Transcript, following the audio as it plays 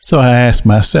So I asked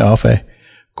myself a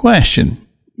question.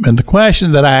 And the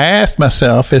question that I asked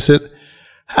myself is that,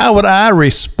 how would I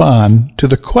respond to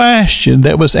the question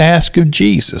that was asked of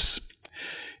Jesus?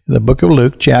 In the book of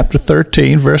Luke, chapter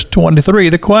 13, verse 23,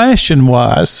 the question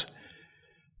was,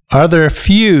 are there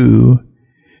few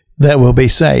that will be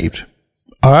saved?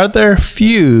 Are there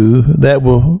few that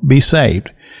will be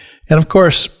saved? And of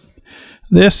course,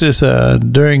 this is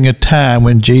during a time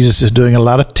when Jesus is doing a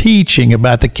lot of teaching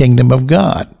about the kingdom of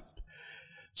God.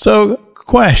 So,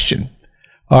 question,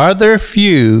 are there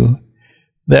few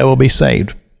that will be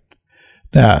saved?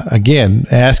 Now, again,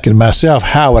 asking myself,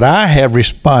 how would I have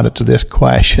responded to this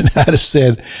question? I'd have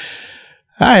said,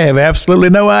 I have absolutely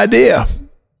no idea.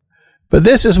 But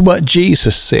this is what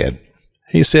Jesus said.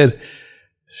 He said,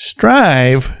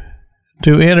 strive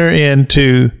to enter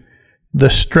into the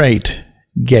straight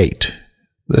gate.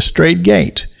 The straight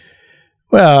gate.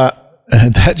 Well,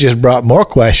 that just brought more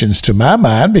questions to my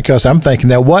mind, because I'm thinking,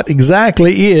 now what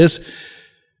exactly is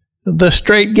the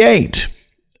straight gate?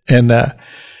 And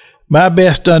my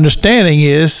best understanding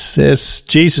is, as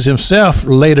Jesus himself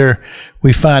later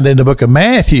we find in the book of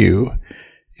Matthew,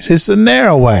 he says it's a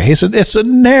narrow way. He said it's a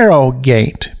narrow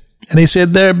gate. And he said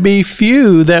there be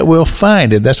few that will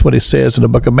find it. That's what he says in the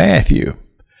book of Matthew.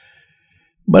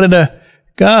 But in the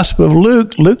Gospel of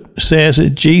Luke, Luke says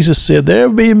that Jesus said there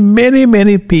will be many,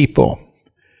 many people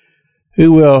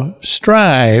who will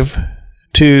strive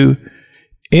to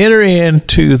enter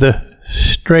into the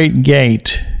straight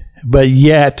gate, but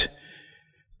yet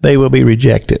they will be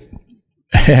rejected.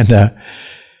 And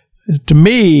to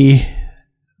me,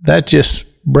 that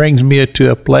just brings me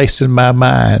to a place in my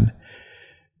mind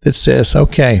that says,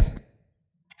 okay,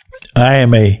 I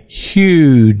am a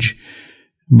huge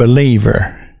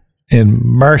believer in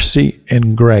mercy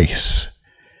and grace.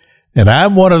 And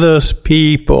I'm one of those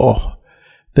people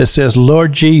that says,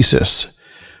 Lord Jesus,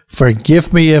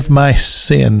 forgive me of my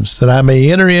sins, that I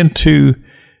may enter into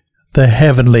the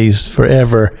heavenlies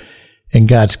forever in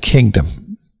God's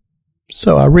kingdom.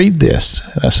 So I read this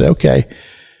and I say, okay.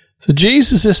 So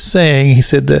Jesus is saying, he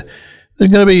said that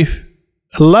there's going to be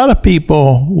a lot of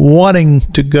people wanting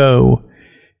to go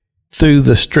through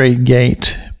the straight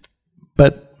gate,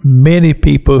 but many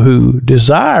people who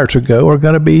desire to go are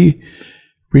going to be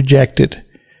rejected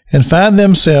and find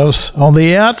themselves on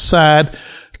the outside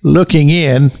looking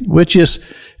in, which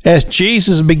is, as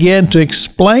Jesus began to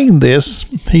explain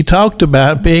this, he talked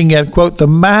about being at, quote, the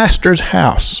master's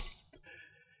house.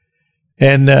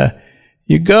 And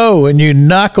you go and you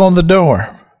knock on the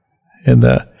door, and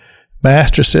the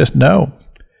master says, no,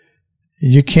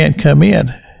 you can't come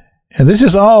in. And this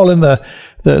is all in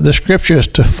the scriptures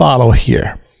to follow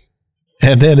here.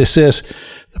 And then it says,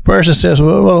 the person says,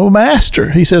 well,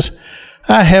 master, he says,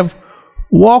 I have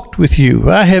walked with you.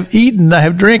 I have eaten. I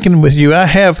have drinking with you. I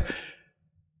have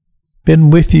been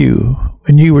with you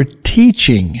when you were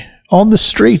teaching on the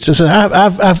streets. I said,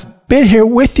 I've been here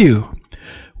with you.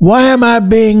 Why am I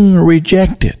being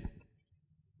rejected?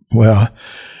 Well,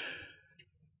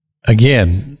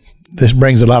 again, this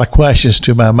brings a lot of questions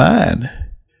to my mind.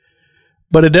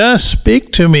 But it does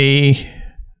speak to me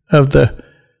of the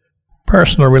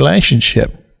personal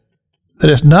relationship. That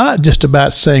it's not just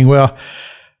about saying, well,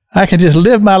 I can just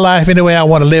live my life any way I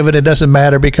want to live it. It doesn't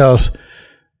matter because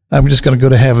I'm just going to go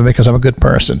to heaven because I'm a good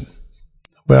person.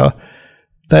 Well,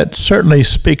 that certainly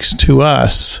speaks to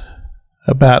us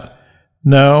about,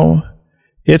 no,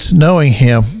 it's knowing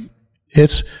Him.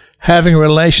 It's having a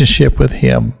relationship with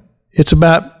Him. It's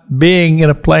about being in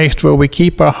a place where we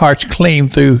keep our hearts clean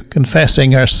through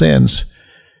confessing our sins.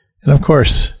 And of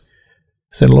course,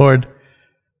 say, Lord,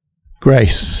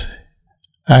 grace.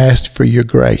 I asked for your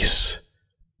grace.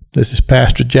 This is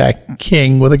Pastor Jack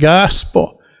King with the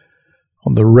gospel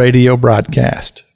on the radio broadcast.